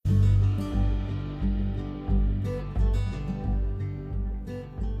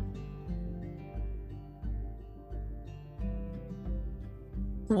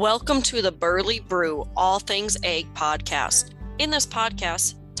Welcome to the Burley Brew All Things Ag podcast. In this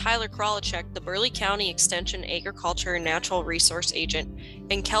podcast, Tyler Krolichek, the Burley County Extension Agriculture and Natural Resource Agent,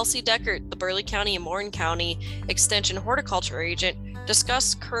 and Kelsey Deckert, the Burley County and Morton County Extension Horticulture Agent,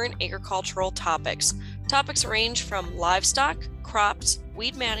 discuss current agricultural topics. Topics range from livestock, crops,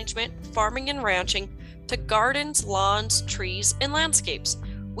 weed management, farming and ranching, to gardens, lawns, trees, and landscapes.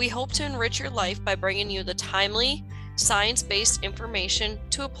 We hope to enrich your life by bringing you the timely, science-based information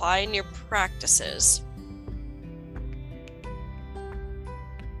to apply in your practices.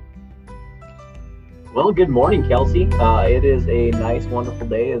 Well, good morning, Kelsey. It is a nice, wonderful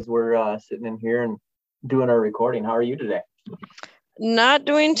day as we're sitting in here and doing our recording. How are you today? Not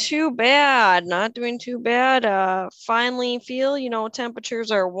doing too bad. Finally feel, temperatures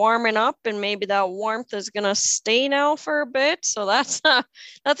are warming up and maybe that warmth is going to stay now for a bit. So that's a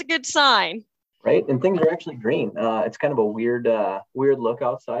good sign. Right. And things are actually green. It's kind of a weird look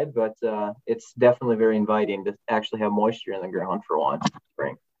outside, but it's definitely very inviting to actually have moisture in the ground for once in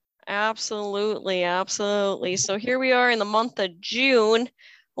spring. Absolutely. So here we are in the month of June.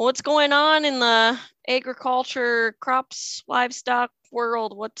 What's going on in the agriculture, crops, livestock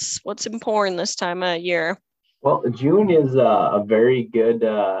world? What's important this time of year? Well, June is a very good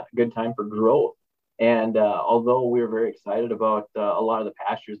time for growth. And although we're very excited about a lot of the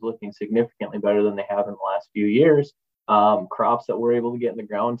pastures looking significantly better than they have in the last few years, crops that we're able to get in the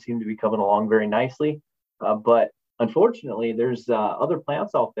ground seem to be coming along very nicely. But unfortunately, there's other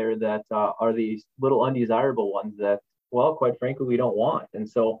plants out there that are these little undesirable ones that, well, quite frankly, we don't want. And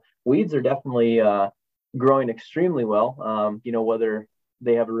so weeds are definitely growing extremely well. Whether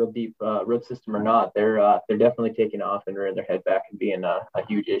they have a real deep root system or not, they're definitely taking off and rearing their head back and being a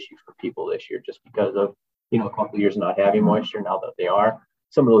huge issue for people this year, just because of a couple of years not having moisture. Now that they are,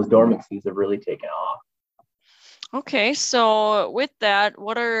 some of those dormancies have really taken off. Okay, so with that,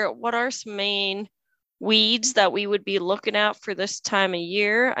 what are some main weeds that we would be looking at for this time of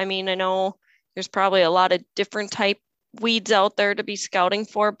year? I mean, I know there's probably a lot of different type weeds out there to be scouting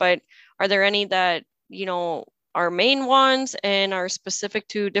for, but are there any that are main ones and are specific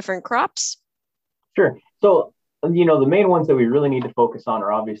to different crops? Sure. So, the main ones that we really need to focus on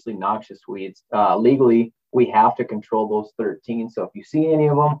are obviously noxious weeds. Legally, we have to control those 13. So if you see any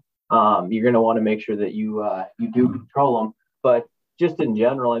of them, you're going to want to make sure that you do control them. But just in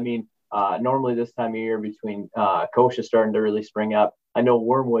general, I mean, normally this time of year between kochia starting to really spring up, I know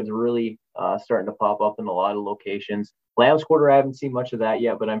wormwood's really starting to pop up in a lot of locations. Lamb's quarter, I haven't seen much of that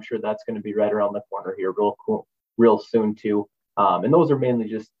yet, but I'm sure that's going to be right around the corner here real soon too. And those are mainly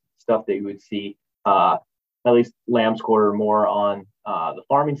just stuff that you would see, at least lamb's quarter, more on the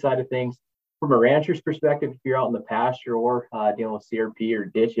farming side of things. From a rancher's perspective, if you're out in the pasture or dealing with CRP or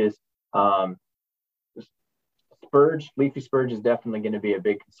ditches, leafy spurge is definitely going to be a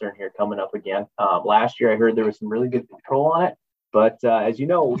big concern here coming up again. Last year, I heard there was some really good control on it, but as you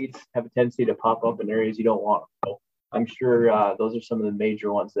know, weeds have a tendency to pop up in areas you don't want them. So I'm sure those are some of the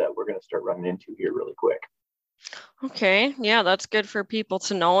major ones that we're going to start running into here really quick. Okay. Yeah, that's good for people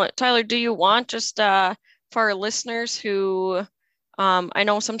to know. Tyler, do you want just for our listeners who, I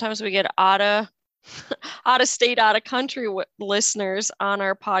know sometimes we get out of state, out of country listeners on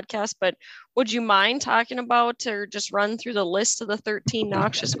our podcast, but would you mind talking about or just run through the list of the 13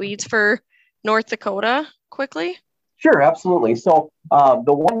 noxious weeds for North Dakota quickly? Sure, absolutely. So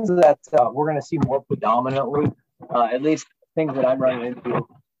the ones that we're going to see more predominantly, at least things that I'm running into,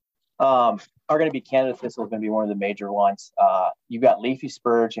 are going to be Canada thistle is going to be one of the major ones. You've got leafy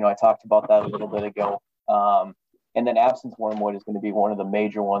spurge. I talked about that a little bit ago. And then absence wormwood is going to be one of the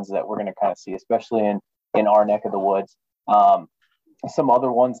major ones that we're going to kind of see, especially in our neck of the woods. Some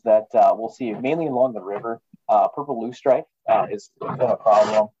other ones that we'll see mainly along the river. Purple loosestrife is a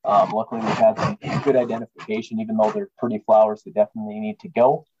problem. Luckily, we've had some good identification, even though they're pretty flowers that definitely need to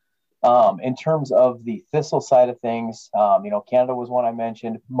go. In terms of the thistle side of things, Canada was one I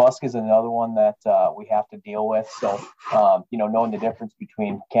mentioned. Musk is another one that we have to deal with. So, knowing the difference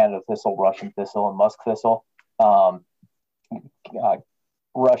between Canada thistle, Russian thistle, and musk thistle.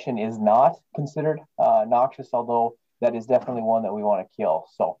 Russian is not considered noxious, although that is definitely one that we want to kill.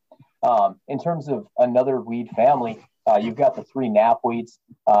 So, in terms of another weed family, you've got the three knapweeds,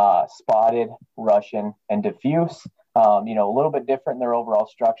 spotted, Russian, and diffuse. A little bit different in their overall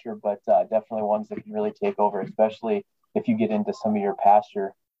structure, but definitely ones that can really take over, especially if you get into some of your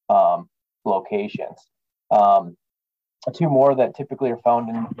pasture locations. Two more that typically are found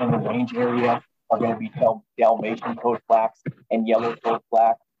in the range area are going to be Dalmatian toad flax and yellow toad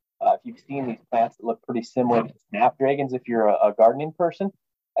flax. If you've seen these plants that look pretty similar to snapdragons, if you're a gardening person,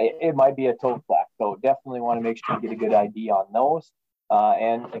 it might be a toad flax. So definitely want to make sure you get a good ID on those.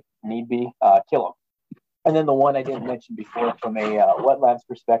 and if need be, kill them. And then the one I didn't mention before from a wetlands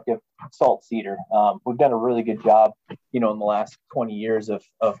perspective, salt cedar. We've done a really good job, in the last 20 years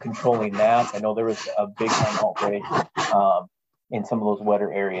of controlling that. I know there was a big time outbreak in some of those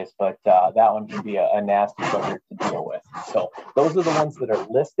wetter areas, but that one can be a nasty bugger to deal with. So those are the ones that are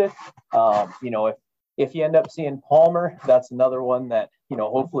listed. If you end up seeing Palmer, that's another one that,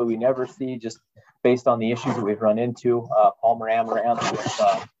 hopefully we never see, just based on the issues that we've run into. Palmer amaranth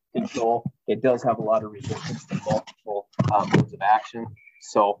with control, it does have a lot of resistance to multiple modes of action.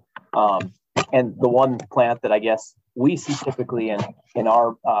 So, and the one plant that I guess we see typically in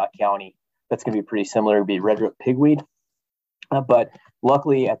our county that's going to be pretty similar would be red root pigweed. But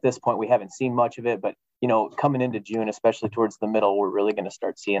luckily at this point, we haven't seen much of it, but coming into June, especially towards the middle, we're really going to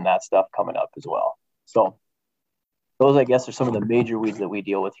start seeing that stuff coming up as well. So those, I guess, are some of the major weeds that we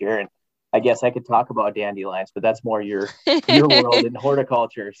deal with here. And I guess I could talk about dandelions, but that's more your world in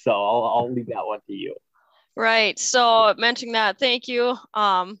horticulture. So I'll leave that one to you. Right. So mentioning that, thank you.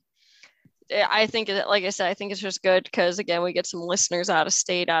 I think, like I said, I think it's just good because, again, we get some listeners out of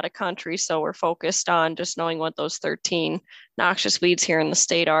state, out of country. So we're focused on just knowing what those 13 noxious weeds here in the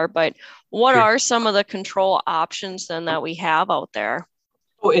state are. But what are some of the control options then that we have out there?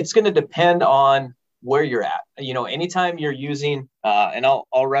 Well, it's going to depend on where you're at. Anytime you're using, and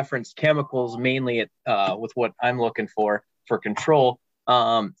I'll reference chemicals mainly with what I'm looking for control,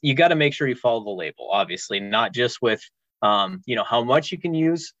 you got to make sure you follow the label, obviously, not just with, how much you can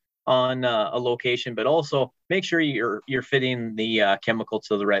use on a location, but also make sure you're fitting the chemical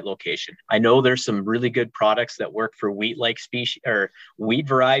to the right location. I know there's some really good products that work for wheat-like species or weed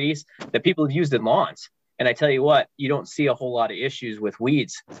varieties that people have used in lawns. And I tell you what, you don't see a whole lot of issues with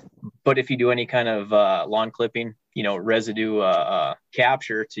weeds, but if you do any kind of lawn clipping, residue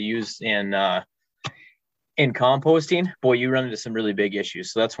capture to use in composting, boy, you run into some really big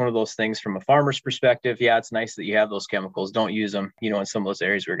issues. So that's one of those things from a farmer's perspective. Yeah, it's nice that you have those chemicals. Don't use them, in some of those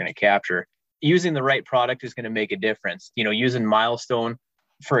areas we're going to capture. Using the right product is going to make a difference. Using Milestone,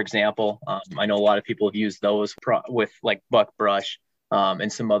 for example, I know a lot of people have used those with like buckbrush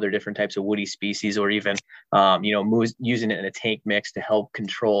and some other different types of woody species, or even, using it in a tank mix to help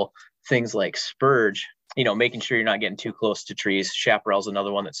control things like spurge. Making sure you're not getting too close to trees. Chaparral's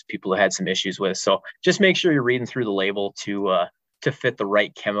another one that people have had some issues with. So just make sure you're reading through the label to fit the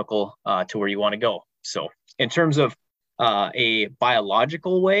right chemical to where you want to go. So in terms of a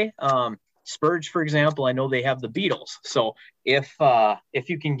biological way, spurge, for example, I know they have the beetles. So if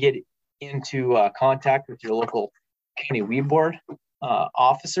you can get into contact with your local county weed board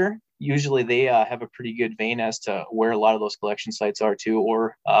officer, usually they have a pretty good vein as to where a lot of those collection sites are too,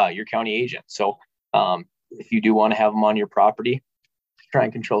 or your county agent. So if you do want to have them on your property, try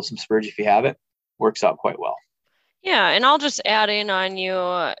and control some spurge if you have it. Works out quite well. Yeah, and I'll just add in on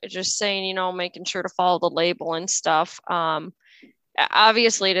you, just saying, making sure to follow the label and stuff.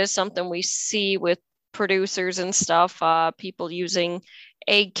 Obviously, it is something we see with producers and stuff, people using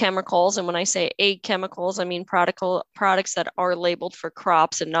ag chemicals. And when I say ag chemicals, I mean products that are labeled for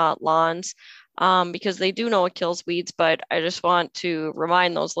crops and not lawns. Because they do know it kills weeds, but I just want to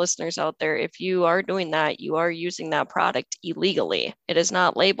remind those listeners out there, if you are doing that, you are using that product illegally. It is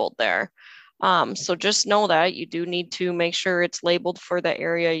not labeled there. So just know that you do need to make sure it's labeled for the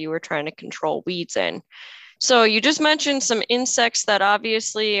area you are trying to control weeds in. So you just mentioned some insects that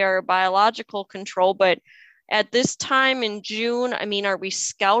obviously are biological control, but at this time in June, I mean, are we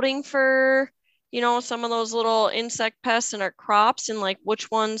scouting for some of those little insect pests in our crops, and like which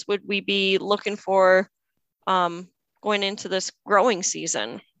ones would we be looking for going into this growing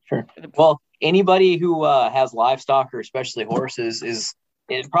season? Sure. Well, anybody who has livestock, or especially horses,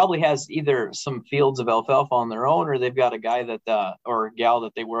 it probably has either some fields of alfalfa on their own, or they've got a guy that or a gal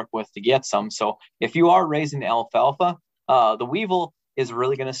that they work with to get some. So if you are raising alfalfa, the weevil is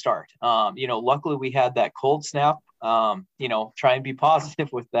really going to start. Luckily we had that cold snap. Try and be positive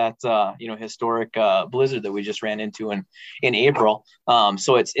with that, historic blizzard that we just ran into in April.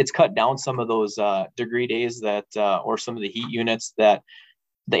 So it's cut down some of those degree days that, or some of the heat units that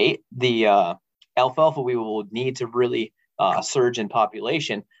the alfalfa we will need to really surge in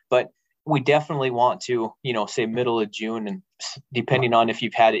population. But we definitely want to, say middle of June, and depending on if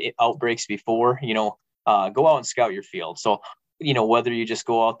you've had outbreaks before, go out and scout your field. So whether you just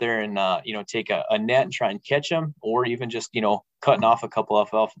go out there and, take a net and try and catch them, or even just, cutting off a couple of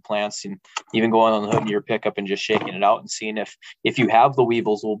alfalfa plants and even going on the hood of your pickup and just shaking it out and seeing if you have the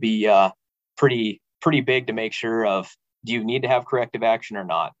weevils, will be pretty big to make sure of, do you need to have corrective action or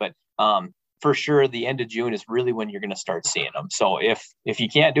not? But for sure, the end of June is really when you're going to start seeing them. So if you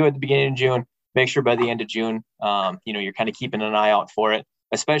can't do it at the beginning of June, make sure by the end of June, you're kind of keeping an eye out for it,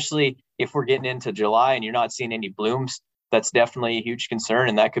 especially if we're getting into July and you're not seeing any blooms. That's definitely a huge concern.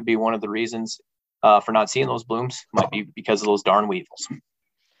 And that could be one of the reasons for not seeing those blooms, might be because of those darn weevils.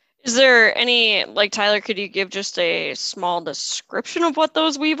 Is there any, like, Tyler, could you give just a small description of what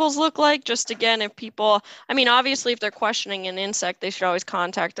those weevils look like? Just again, if people, I mean, obviously, if they're questioning an insect, they should always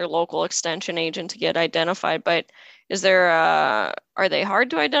contact their local extension agent to get identified. But is there, are they hard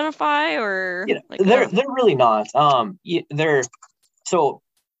to identify, or? They're really not. They're so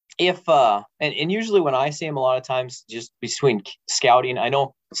if and usually when I see them, a lot of times just between scouting, I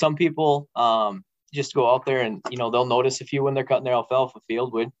know some people just go out there and they'll notice a few when they're cutting their alfalfa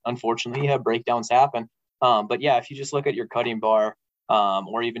field. Would unfortunately have breakdowns happen, but yeah, if you just look at your cutting bar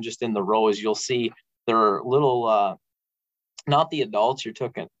or even just in the rows, you'll see there are little not the adults you're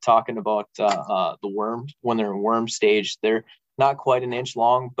talking about, the worms. When they're in worm stage, they're not quite an inch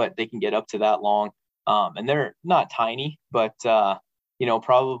long, but they can get up to that long, and they're not tiny, but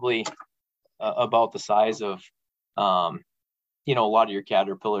probably about the size of a lot of your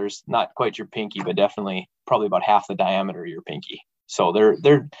caterpillars, not quite your pinky, but definitely probably about half the diameter of your pinky. So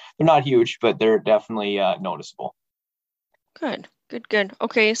they're not huge, but they're definitely noticeable. Good.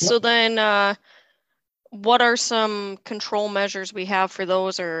 Okay, so then what are some control measures we have for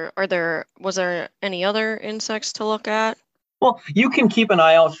those, or was there any other insects to look at? Well, you can keep an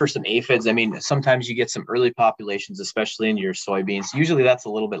eye out for some aphids. I mean, sometimes you get some early populations, especially in your soybeans. Usually that's a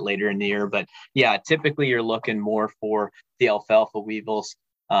little bit later in the year, but yeah, typically you're looking more for the alfalfa weevils.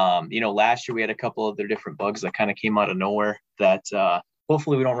 Last year we had a couple of other different bugs that kind of came out of nowhere that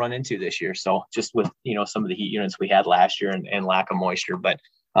hopefully we don't run into this year. So just with, some of the heat units we had last year and lack of moisture, but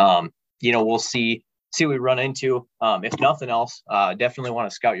we'll see what we run into. If nothing else, definitely want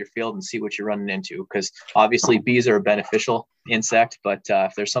to scout your field and see what you're running into, because obviously bees are a beneficial insect, but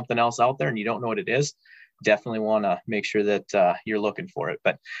if there's something else out there and you don't know what it is, definitely want to make sure that you're looking for it.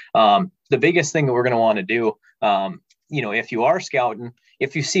 But the biggest thing that we're going to want to do, if you are scouting,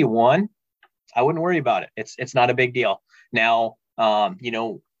 if you see one, I wouldn't worry about it. It's not a big deal. Now,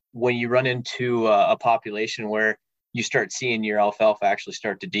 when you run into a population where you start seeing your alfalfa actually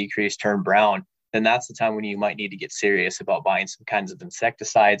start to decrease, turn brown, then that's the time when you might need to get serious about buying some kinds of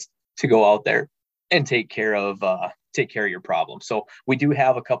insecticides to go out there and take care of your problem. So we do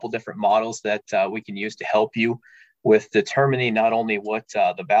have a couple different models that we can use to help you with determining not only what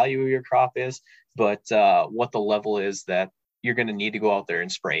the value of your crop is, but what the level is that you're going to need to go out there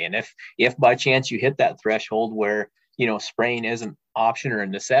and spray. And if by chance you hit that threshold where spraying is an option or a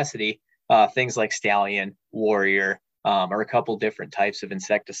necessity, things like Stallion, Warrior, or a couple different types of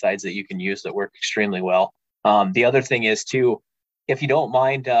insecticides that you can use that work extremely well. The other thing is too, if you don't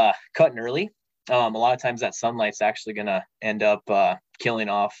mind cutting early, a lot of times that sunlight's actually going to end up killing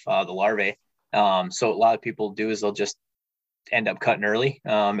off the larvae. So a lot of people do is they'll just end up cutting early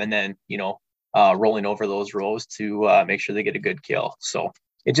and then, rolling over those rows to make sure they get a good kill. So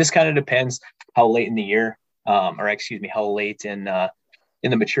it just kind of depends how late in the year, how late in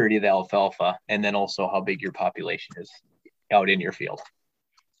the maturity of the alfalfa, and then also how big your population is out in your field.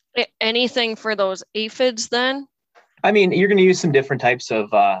 Anything for those aphids then? I mean, you're going to use some different types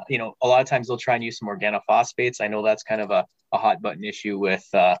of, a lot of times they'll try and use some organophosphates. I know that's kind of a hot button issue with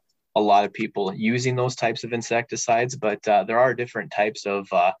a lot of people using those types of insecticides, but there are different types of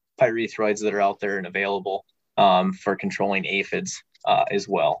pyrethroids that are out there and available for controlling aphids as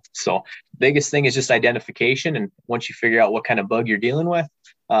well. So biggest thing is just identification. And once you figure out what kind of bug you're dealing with,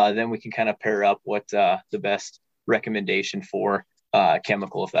 then we can kind of pair up what the best recommendation for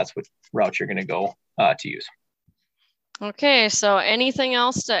chemical, if that's what route you're going to go to use. Okay, so anything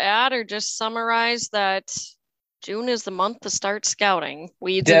else to add, or just summarize that June is the month to start scouting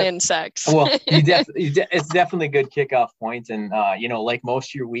weeds and insects? Well, it's definitely a good kickoff point. And, like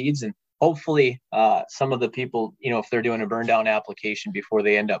most of your weeds, and hopefully some of the people, if they're doing a burn down application before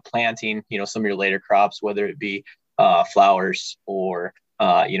they end up planting, some of your later crops, whether it be flowers or,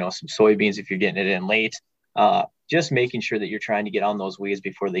 some soybeans, if you're getting it in late, just making sure that you're trying to get on those weeds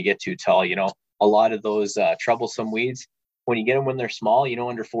before they get too tall. A lot of those troublesome weeds, when you get them when they're small,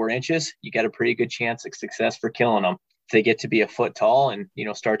 under 4 inches, you got a pretty good chance of success for killing them. If they get to be a foot tall and,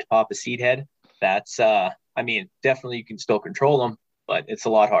 start to pop a seed head, that's, definitely you can still control them, but it's a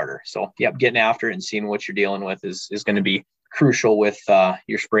lot harder. So, getting after it and seeing what you're dealing with is going to be crucial with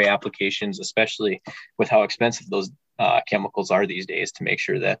your spray applications, especially with how expensive those chemicals are these days, to make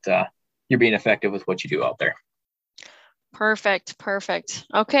sure that you're being effective with what you do out there. Perfect.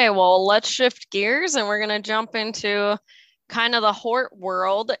 Okay, well, let's shift gears and we're going to jump into kind of the hort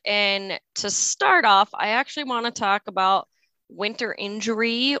world. And to start off, I actually want to talk about winter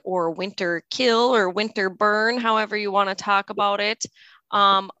injury or winter kill or winter burn, however you want to talk about it,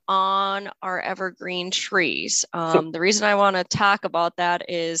 on our evergreen trees. The reason I want to talk about that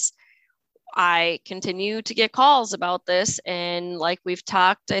is I continue to get calls about this. And like we've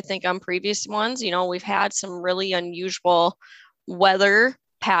talked, I think on previous ones, we've had some really unusual weather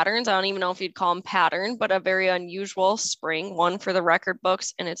patterns. I don't even know if you'd call them pattern, but a very unusual spring, one for the record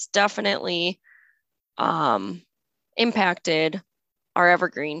books. And it's definitely impacted our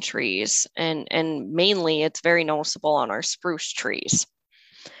evergreen trees. And mainly it's very noticeable on our spruce trees.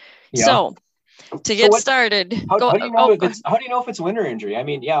 Yeah. So to get started, how do you know if it's winter injury? I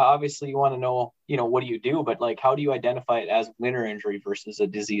mean, yeah, obviously you want to know, what do you do, but like, how do you identify it as winter injury versus a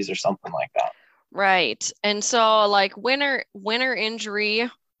disease or something like that? Right. And so like winter injury,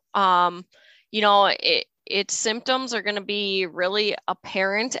 its symptoms are going to be really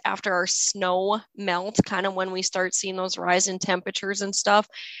apparent after our snow melt, kind of when we start seeing those rise in temperatures and stuff.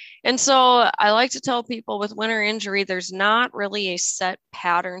 And so I like to tell people with winter injury, there's not really a set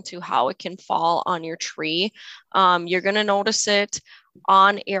pattern to how it can fall on your tree. You're going to notice it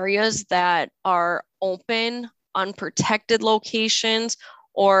on areas that are open, unprotected locations,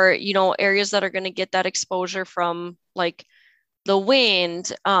 or, areas that are going to get that exposure from like the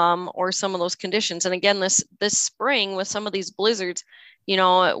wind or some of those conditions. And again, this spring with some of these blizzards,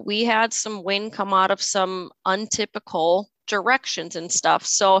 we had some wind come out of some untypical directions and stuff.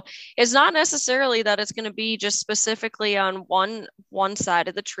 So it's not necessarily that it's going to be just specifically on one side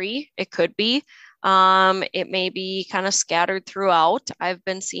of the tree. It could be. It may be kind of scattered throughout. I've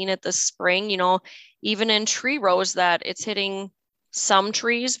been seeing it this spring, even in tree rows that it's hitting some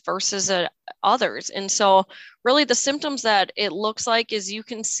trees versus others. And so really the symptoms that it looks like is you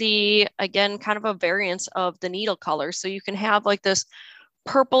can see, again, kind of a variance of the needle color. So you can have like this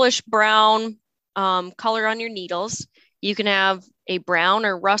purplish brown color on your needles. You can have a brown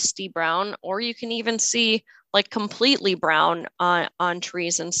or rusty brown, or you can even see like completely brown on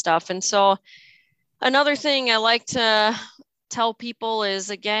trees and stuff. And so another thing I like to tell people is,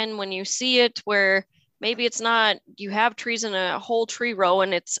 again, when you see it where maybe it's not, you have trees in a whole tree row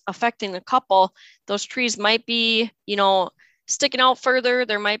and it's affecting a couple, those trees might be, sticking out further.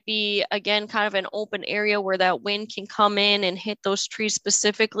 There might be, again, kind of an open area where that wind can come in and hit those trees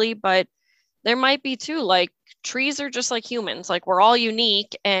specifically. But there might be too, like trees are just like humans, like we're all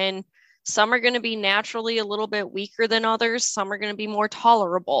unique, and some are going to be naturally a little bit weaker than others. Some are going to be more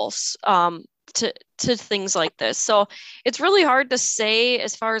tolerable to things like this. So it's really hard to say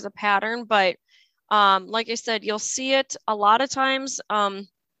as far as a pattern, but like I said, you'll see it a lot of times.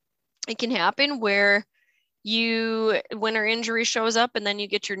 It can happen where winter injury shows up and then you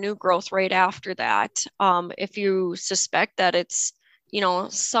get your new growth right after that. If you suspect that it's,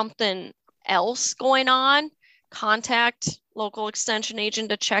 something else going on, contact local extension agent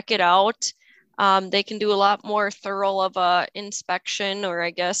to check it out. They can do a lot more thorough of a inspection, or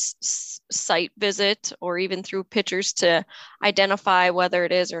I guess site visit, or even through pictures to identify whether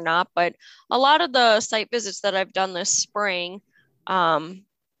it is or not. But a lot of the site visits that I've done this spring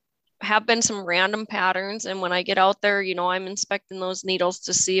have been some random patterns. And when I get out there, I'm inspecting those needles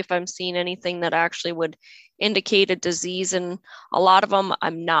to see if I'm seeing anything that actually would indicate a disease. And a lot of them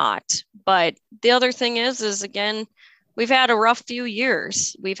I'm not. But the other thing is again, we've had a rough few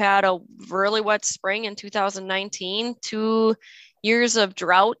years. We've had a really wet spring in 2019, 2 years of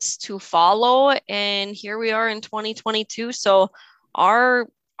droughts to follow, and here we are in 2022. So our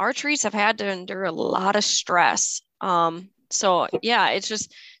trees have had to endure a lot of stress. So yeah, it's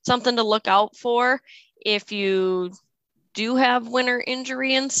just something to look out for. If you do have winter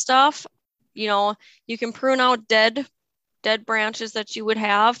injury and stuff, you can prune out dead branches that you would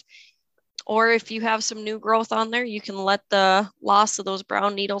have. Or if you have some new growth on there, you can let the loss of those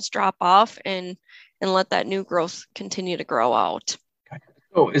brown needles drop off and let that new growth continue to grow out. Okay.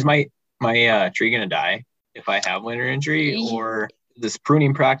 So is my tree going to die if I have winter injury, or this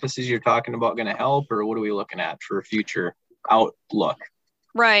pruning practices you're talking about going to help, or what are we looking at for future outlook?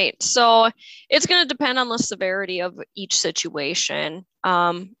 Right. So it's going to depend on the severity of each situation.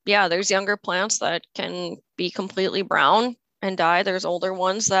 There's younger plants that can be completely brown and die. There's older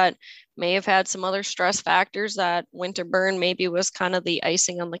ones that may have had some other stress factors that winter burn maybe was kind of the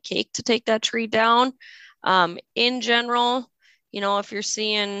icing on the cake to take that tree down. In general, if you're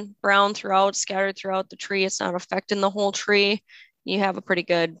seeing brown scattered throughout the tree, it's not affecting the whole tree. You have a pretty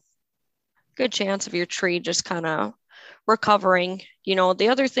good chance of your tree just kind of recovering. The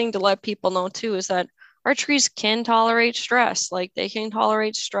other thing to let people know too is that our trees can tolerate stress. Like they can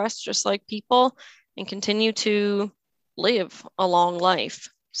tolerate stress just like people and continue to live a long life.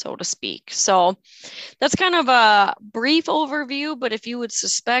 so to speak. So that's kind of a brief overview, but if you would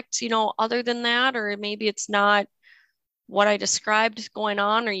suspect, other than that, or maybe it's not what I described going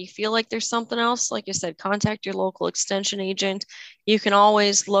on, or you feel like there's something else, like I said, contact your local extension agent. You can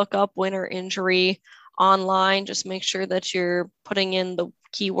always look up winter injury online. Just make sure that you're putting in the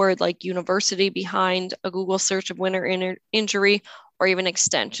keyword like university behind a Google search of winter injury, or even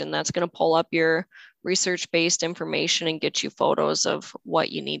extension. That's going to pull up your research-based information and get you photos of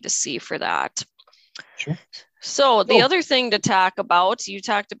what you need to see for that. Sure. So the other thing to talk about, you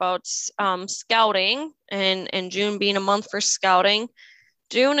talked about scouting and June being a month for scouting.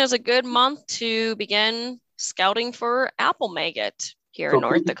 June is a good month to begin scouting for apple maggot here in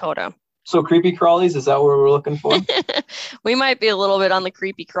North Dakota. So creepy crawlies, is that what we're looking for? We might be a little bit on the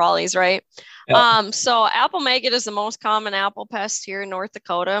creepy crawlies, right? Yeah. So apple maggot is the most common apple pest here in North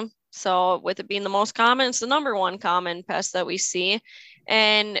Dakota. So with it being the most common, it's the number one common pest that we see.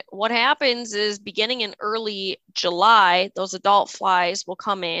 And what happens is beginning in early July, those adult flies will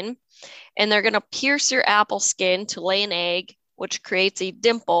come in and they're going to pierce your apple skin to lay an egg, which creates a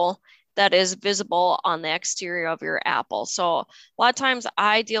dimple that is visible on the exterior of your apple. So a lot of times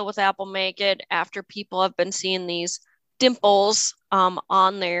I deal with apple maggot after people have been seeing these dimples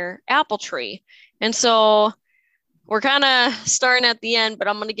on their apple tree. And so we're kind of starting at the end, but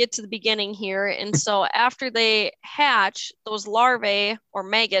I'm going to get to the beginning here. And so after they hatch, those larvae or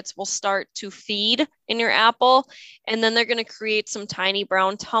maggots will start to feed in your apple. And then they're going to create some tiny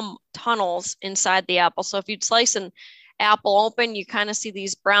brown tunnels inside the apple. So if you'd slice an apple open, you kind of see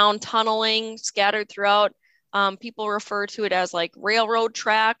these brown tunneling scattered throughout. People refer to it as like railroad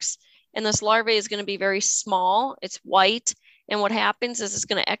tracks. And this larvae is going to be very small. It's white. And what happens is it's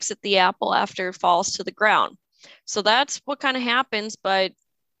going to exit the apple after it falls to the ground. So that's what kind of happens. But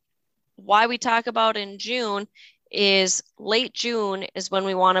why we talk about in June is late June is when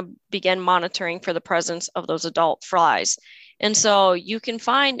we want to begin monitoring for the presence of those adult flies. And so you can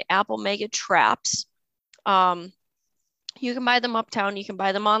find apple maggot traps. You can buy them uptown, you can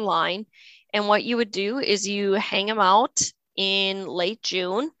buy them online. And what you would do is you hang them out in late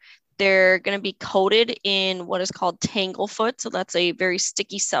June. They're going to be coated in what is called tanglefoot. So that's a very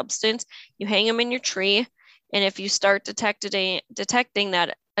sticky substance. You hang them in your tree. And if you start detecting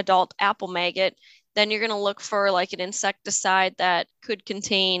that adult apple maggot, then you're going to look for like an insecticide that could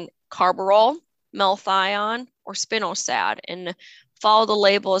contain carbaryl, melathion, or spinosad, and follow the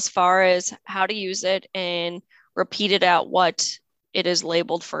label as far as how to use it and repeat it at what it is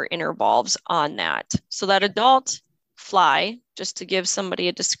labeled for intervals on that. So that adult fly, just to give somebody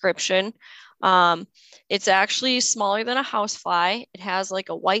a description, it's actually smaller than a housefly. It has like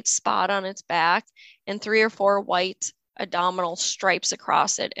a white spot on its back and 3 or 4 white abdominal stripes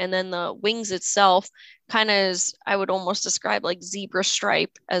across it. And then the wings itself kind of is, I would almost describe like zebra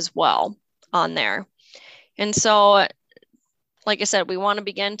stripe as well on there. And so, like I said, we want to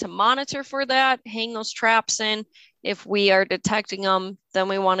begin to monitor for that, hang those traps in. If we are detecting them, then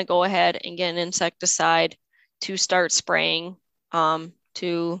we want to go ahead and get an insecticide to start spraying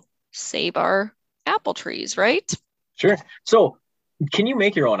to save our apple trees, right? Sure. So can you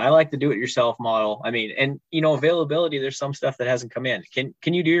make your own? I like the do it yourself model. I mean, and availability, there's some stuff that hasn't come in.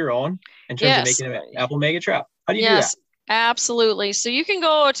 Can you do your own in terms of making an apple maggot trap? How do you do that? Absolutely. So you can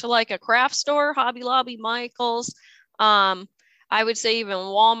go to like a craft store, Hobby Lobby, Michael's. I would say even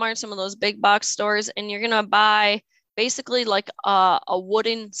Walmart, some of those big box stores, and you're going to buy basically like a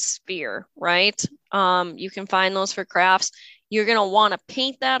wooden sphere, right? You can find those for crafts. You're going to want to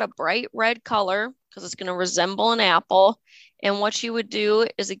paint that a bright red color because it's going to resemble an apple. And what you would do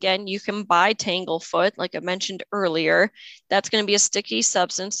is, again, you can buy tanglefoot, like I mentioned earlier. That's going to be a sticky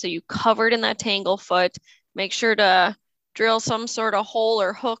substance. So you cover it in that tanglefoot. Make sure to drill some sort of hole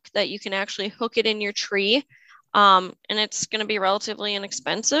or hook that you can actually hook it in your tree. And it's going to be relatively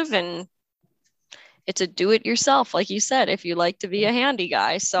inexpensive, and it's a do-it-yourself, like you said, if you like to be a handy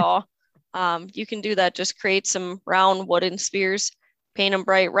guy. So you can do that. Just create some round wooden spheres, paint them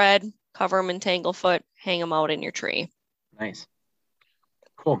bright red, cover them in tanglefoot, hang them out in your tree. Nice.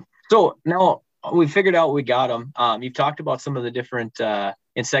 Cool. So now we figured out we got them. You've talked about some of the different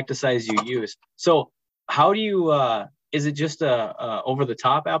insecticides you use. So how do you, is it just a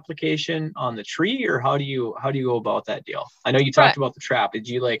over-the-top application on the tree, or how do you go about that deal? I know you talked about the trap. Did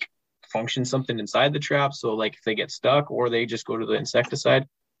you like function something inside the trap? So like if they get stuck, or they just go to the insecticide?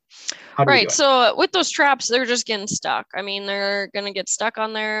 Right. So with those traps, they're just getting stuck. I mean, they're going to get stuck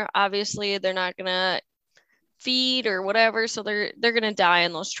on there. Obviously, they're not going to feed or whatever. So they're going to die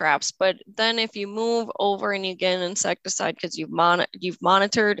in those traps. But then if you move over and you get an insecticide because you've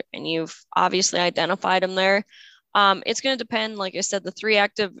monitored and you've obviously identified them there, It's going to depend, like I said, the 3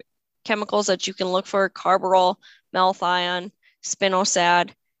 active chemicals that you can look for: carbaryl, malathion,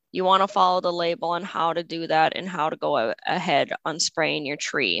 spinosad. You want to follow the label on how to do that and how to go ahead on spraying your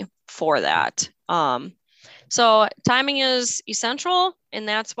tree for that. So timing is essential, and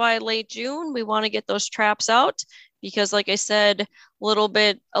that's why late June we want to get those traps out, because like I said a little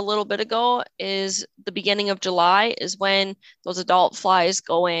bit ago, is the beginning of July is when those adult flies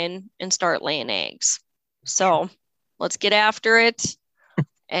go in and start laying eggs. So let's get after it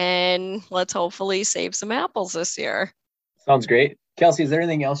and let's hopefully save some apples this year. Sounds great. Kelsey, is there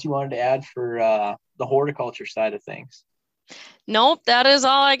anything else you wanted to add for the horticulture side of things? Nope, that is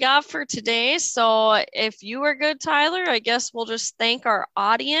all I got for today. So if you are good, Tyler, I guess we'll just thank our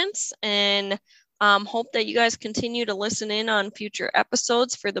audience and hope that you guys continue to listen in on future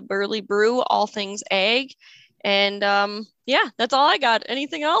episodes for the Burley Brew, all things ag. And yeah, that's all I got.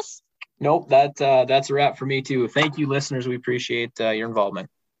 Anything else? Nope, that's a wrap for me too. Thank you, listeners. We appreciate your involvement.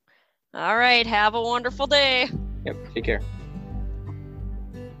 All right, have a wonderful day. Yep, take care.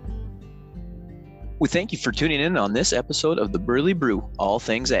 We thank you for tuning in on this episode of the Burley Brew, All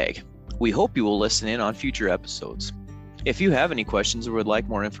Things Ag. We hope you will listen in on future episodes. If you have any questions or would like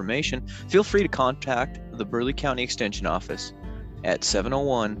more information, feel free to contact the Burley County Extension Office at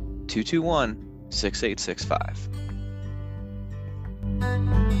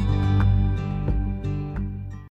 701-221-6865.